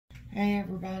Hey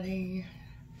everybody,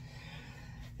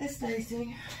 it's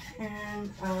Stacy,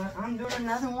 and I'm doing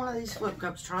another one of these flip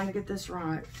cups, trying to get this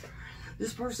right.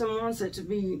 This person wants it to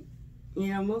be, you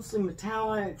know, mostly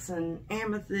metallics and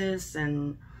amethyst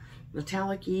and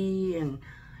metallic-y, and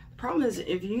the problem is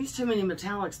if you use too many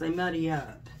metallics, they muddy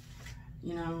up.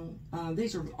 You know,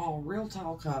 these are all real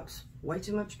tall cups, way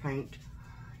too much paint,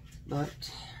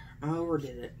 but I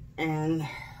overdid it, and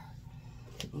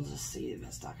I'll just see the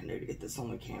best I can do to get this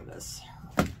on the canvas.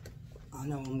 I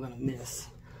know I'm going to miss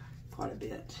quite a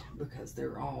bit because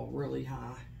they're all really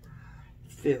high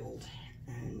filled,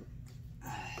 and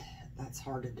that's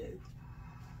hard to do.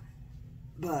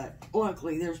 But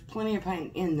luckily there's plenty of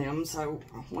paint in them, so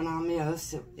when I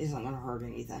miss, it isn't going to hurt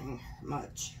anything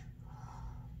much.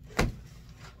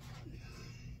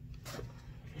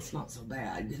 It's not so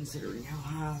bad considering how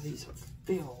high these are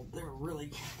filled. They're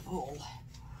really full.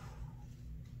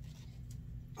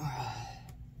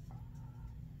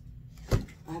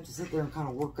 I have to sit there and kind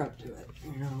of work up to it,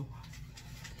 you know.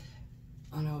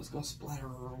 I know it's going to splatter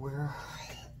everywhere.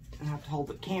 And I have to hold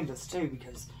the canvas too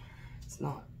because it's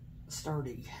not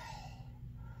sturdy.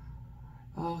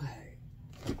 Okay,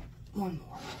 one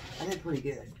more. I did pretty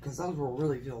good because those were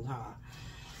really filled high.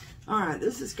 Alright,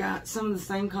 this has got some of the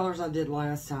same colors I did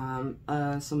last time.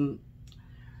 A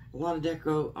lot of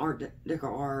deco art,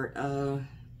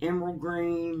 emerald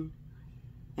green,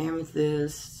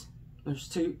 amethyst. There's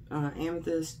two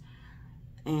amethyst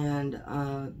and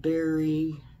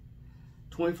berry,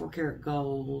 24 karat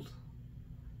gold,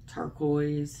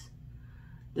 turquoise.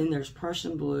 Then there's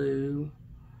Prussian blue,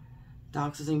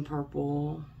 dioxazine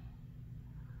purple,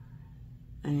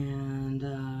 and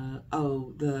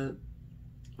oh, the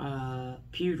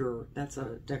pewter. That's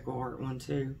a deco art one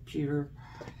too. Pewter.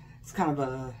 It's kind of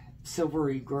a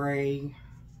silvery gray.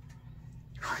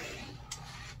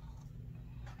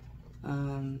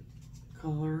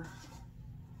 Color.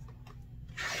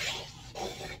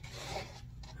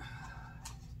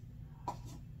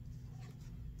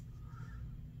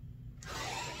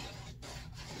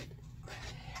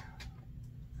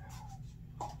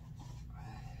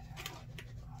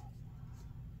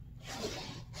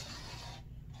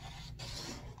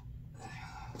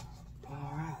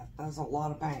 Alright, that's a lot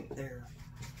of paint there.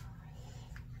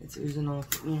 It's oozing off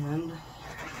the end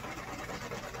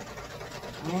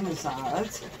and the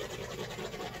sides.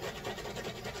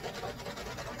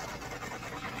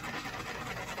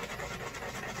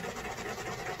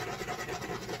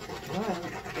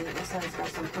 But it looks like it's got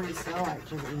some pretty cell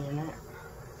activity in it.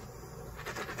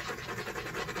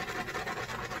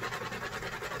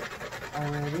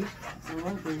 Already, some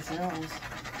really pretty cells.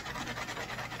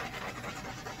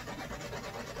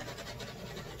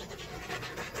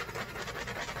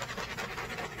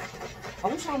 I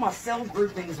wish all my cell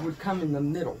groupings would come in the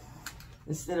middle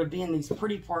instead of being these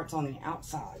pretty parts on the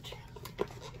outside,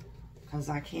 because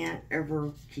I can't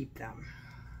ever keep them.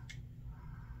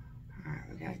 Alright,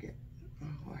 we gotta get,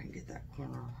 go ahead and get that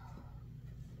corner.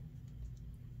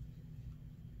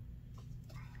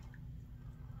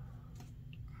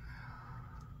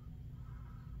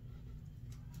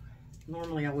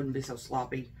 Normally I wouldn't be so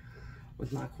sloppy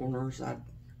with my corners,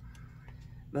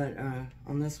 but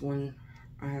on this one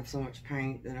I have so much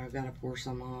paint that I've got to pour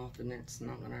some off, and it's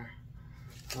not gonna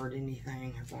hurt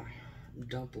anything if I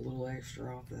dump a little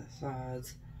extra off the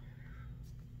sides.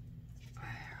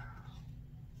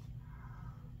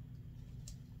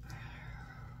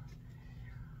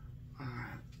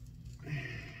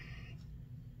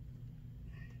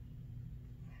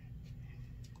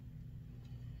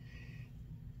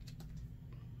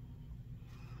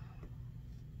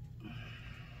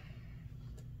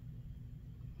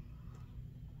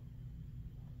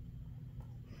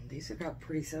 These have got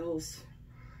pretty cells,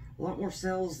 a lot more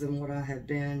cells than what I have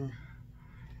been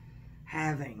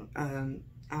having.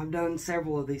 I've done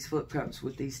several of these flip cups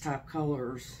with these type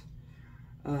colors,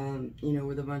 you know,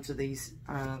 with a bunch of these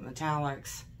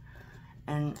metallics,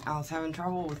 and I was having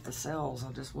trouble with the cells.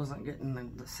 I just wasn't getting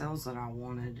the cells that I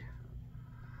wanted,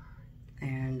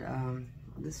 and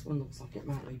this one looks like it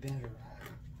might be better.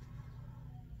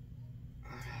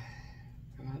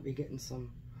 I might be getting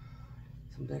some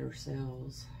better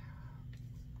cells.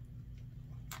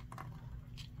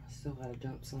 Still gotta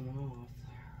dump some off.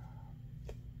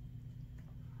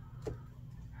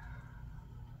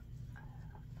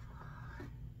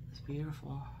 It's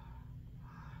beautiful.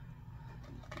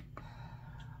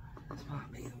 This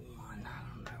might be the one. I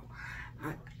don't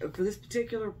know. For this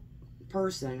particular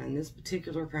person and this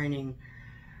particular painting,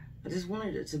 I just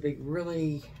wanted it to be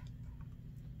really,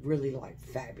 really like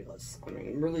fabulous. I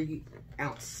mean, really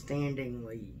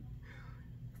outstandingly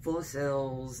full of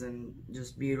cells and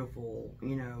just beautiful,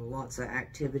 you know, lots of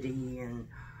activity and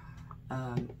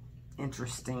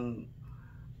interesting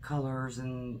colors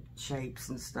and shapes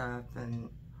and stuff. And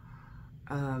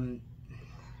I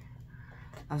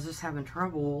was just having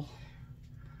trouble.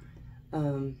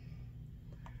 I've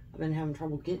been having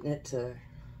trouble getting it to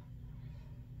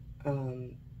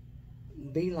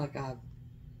be like I,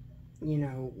 you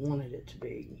know, wanted it to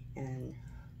be. And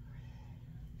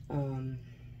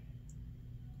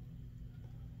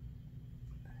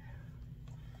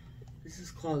this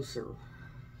is closer.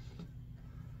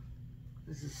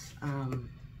 This is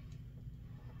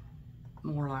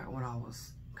more like what I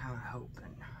was kind of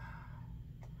hoping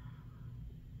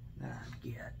that I'd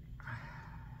get.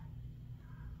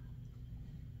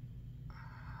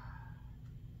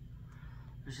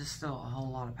 There's just still a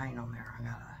whole lot of paint on there. I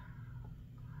gotta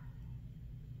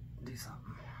do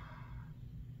something.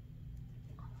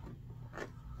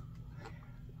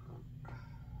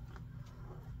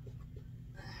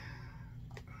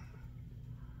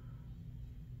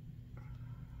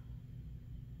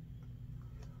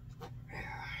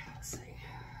 Let's see.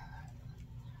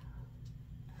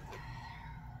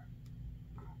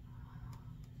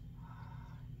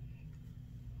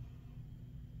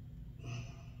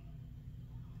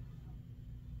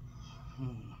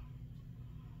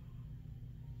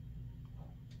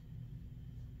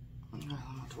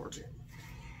 Towards it.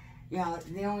 Yeah,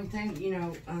 the only thing, you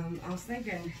know, I was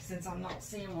thinking, since I'm not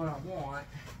seeing what I want,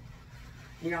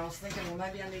 you know, I was thinking, well,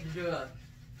 maybe I need to do a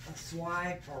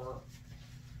swipe, or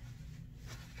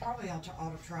probably I ought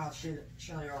to try a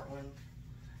Shelly Art one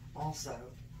also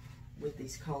with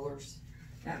these colors.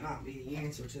 That might be the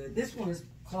answer to it. This one is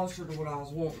closer to what I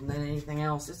was wanting than anything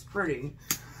else. It's pretty.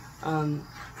 I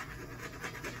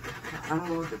don't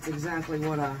know if it's exactly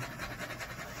what I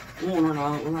want or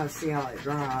not. We'll have to see how it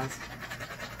dries.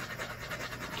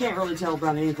 Can't really tell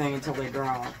about anything until they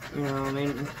dry. You know what I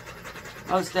mean?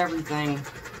 Most everything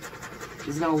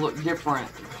is going to look different.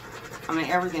 I mean,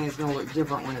 everything is going to look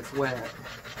different when it's wet.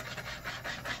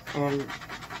 And,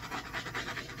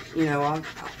 you know,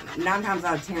 9 times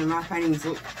out of 10, my paintings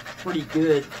look pretty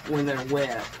good when they're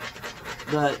wet.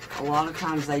 But a lot of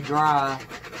times they dry.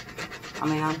 I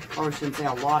mean, I probably shouldn't say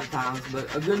a lot of times,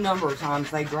 but a good number of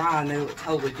times they dry and they look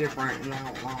totally different, and I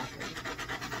don't like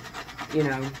it. You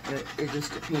know, it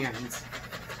just depends.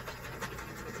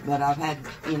 But I've had,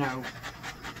 you know,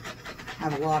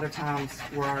 have a lot of times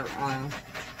where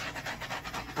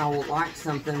I will like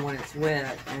something when it's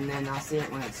wet, and then I see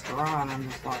it when it's dry, and I'm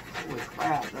just like, holy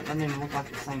crap, that doesn't even look like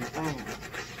the same thing.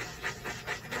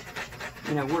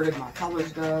 You know, where did my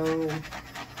colors go?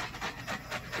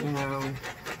 You know,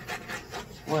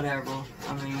 whatever.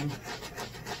 I mean,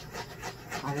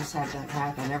 I just had that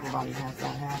happen. Everybody has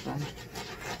that happen.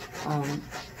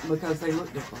 Because they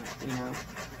look different, you know.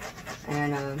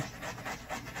 And,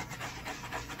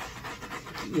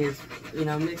 you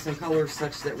know, mixing colors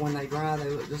such that when they dry, they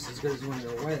look just as good as when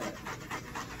they're wet.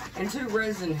 And too,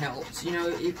 resin helps. You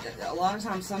know, a lot of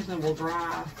times something will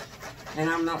dry, and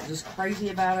I'm not just crazy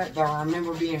about it, but I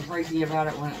remember being crazy about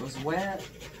it when it was wet.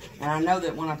 And I know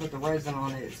that when I put the resin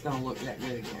on it, it's going to look that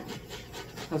good again.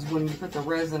 Because when you put the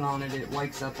resin on it, it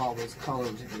wakes up all those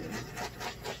colors again.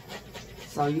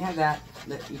 So you have that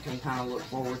you can kind of look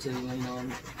forward to, you know,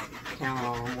 and count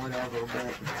on, whatever.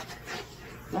 But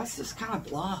that's just kind of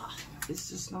blah. It's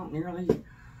just not nearly,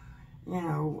 you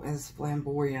know, as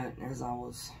flamboyant as I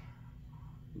was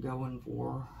going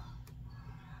for.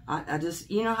 I just,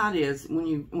 you know how it is when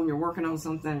you're working on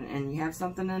something and you have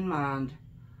something in mind.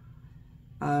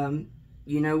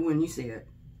 You know when you see it,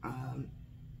 and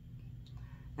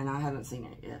I haven't seen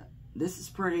it yet. This is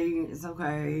pretty, it's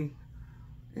okay,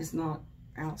 it's not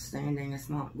outstanding, it's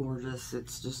not gorgeous,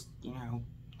 it's just, you know,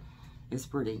 it's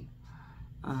pretty.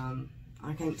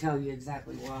 I can't tell you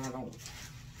exactly why I don't,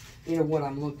 you know, what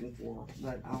I'm looking for,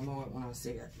 but I'll know it when I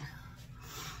see it.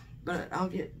 But I'll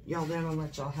get y'all down and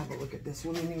let y'all have a look at this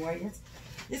one anyway.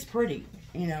 It's pretty,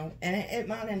 you know, and it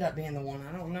might end up being the one,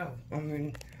 I don't know. I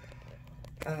mean,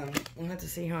 we'll have to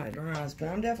see how it dries, but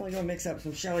I'm definitely going to mix up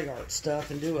some Shelly Art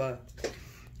stuff and do a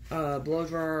blow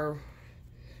dryer,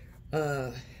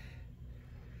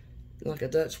 like a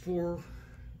Dutch pour.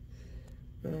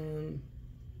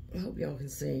 I hope y'all can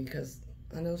see, because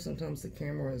I know sometimes the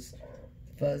camera is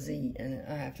fuzzy and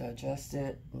I have to adjust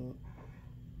it, and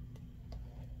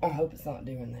I hope it's not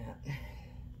doing that.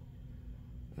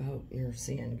 I hope you're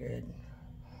seeing good.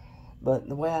 But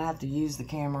the way I have to use the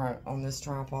camera on this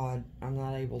tripod, I'm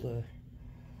not able to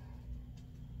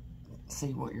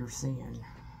see what you're seeing.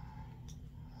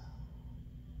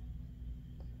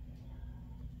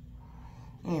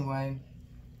 Anyway,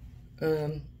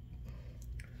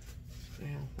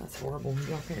 Yeah, that's horrible.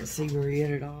 Y'all can't see where he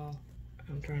hit it all.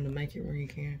 I'm trying to make it where you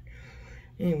can.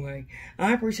 Anyway,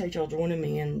 I appreciate y'all joining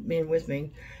me and being with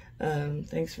me.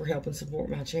 Thanks for helping support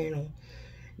my channel.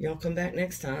 Y'all come back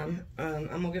next time. I'm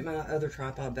going to get my other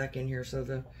tripod back in here so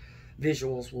the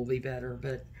visuals will be better.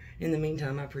 But in the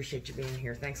meantime, I appreciate you being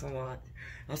here. Thanks a lot.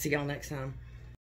 I'll see y'all next time.